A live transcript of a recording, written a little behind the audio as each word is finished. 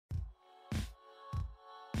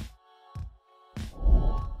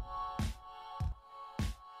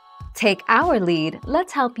Take our lead,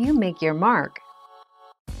 let's help you make your mark.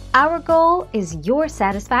 Our goal is your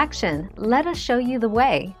satisfaction. Let us show you the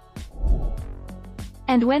way.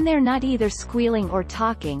 And when they're not either squealing or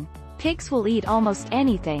talking, pigs will eat almost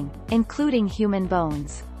anything, including human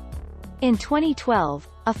bones. In 2012,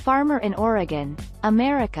 a farmer in Oregon,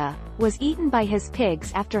 America, was eaten by his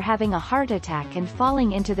pigs after having a heart attack and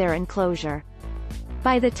falling into their enclosure.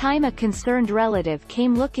 By the time a concerned relative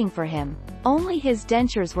came looking for him, only his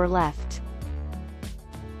dentures were left.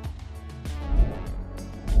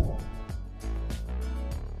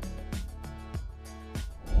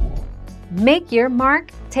 Make your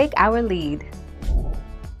mark, take our lead.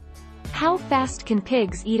 How fast can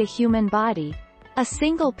pigs eat a human body? A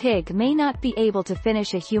single pig may not be able to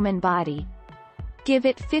finish a human body. Give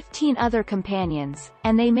it 15 other companions,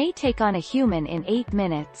 and they may take on a human in 8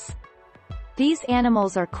 minutes. These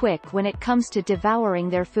animals are quick when it comes to devouring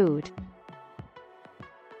their food.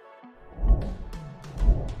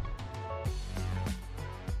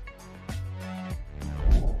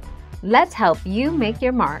 Let's help you make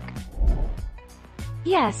your mark.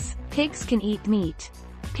 Yes, pigs can eat meat.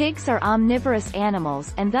 Pigs are omnivorous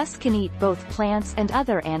animals and thus can eat both plants and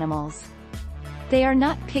other animals. They are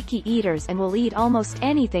not picky eaters and will eat almost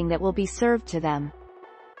anything that will be served to them.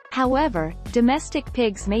 However, domestic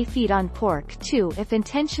pigs may feed on pork too if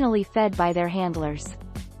intentionally fed by their handlers.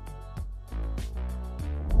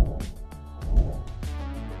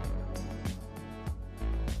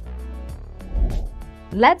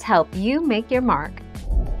 Let's help you make your mark.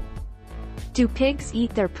 Do pigs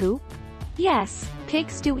eat their poop? Yes,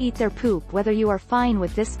 pigs do eat their poop whether you are fine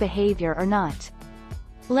with this behavior or not.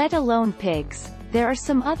 Let alone pigs, there are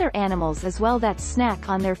some other animals as well that snack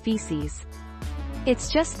on their feces.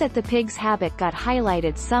 It's just that the pig's habit got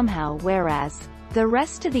highlighted somehow, whereas the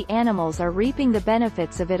rest of the animals are reaping the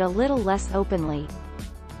benefits of it a little less openly.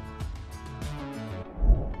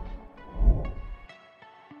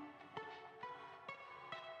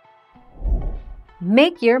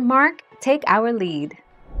 Make your mark, take our lead.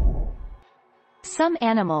 Some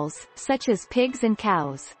animals, such as pigs and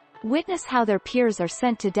cows, witness how their peers are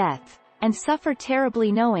sent to death, and suffer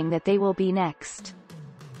terribly knowing that they will be next.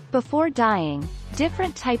 Before dying,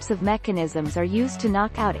 different types of mechanisms are used to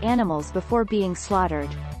knock out animals before being slaughtered.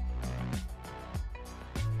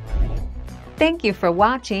 Thank you for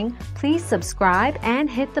watching. Please subscribe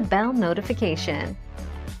and hit the bell notification.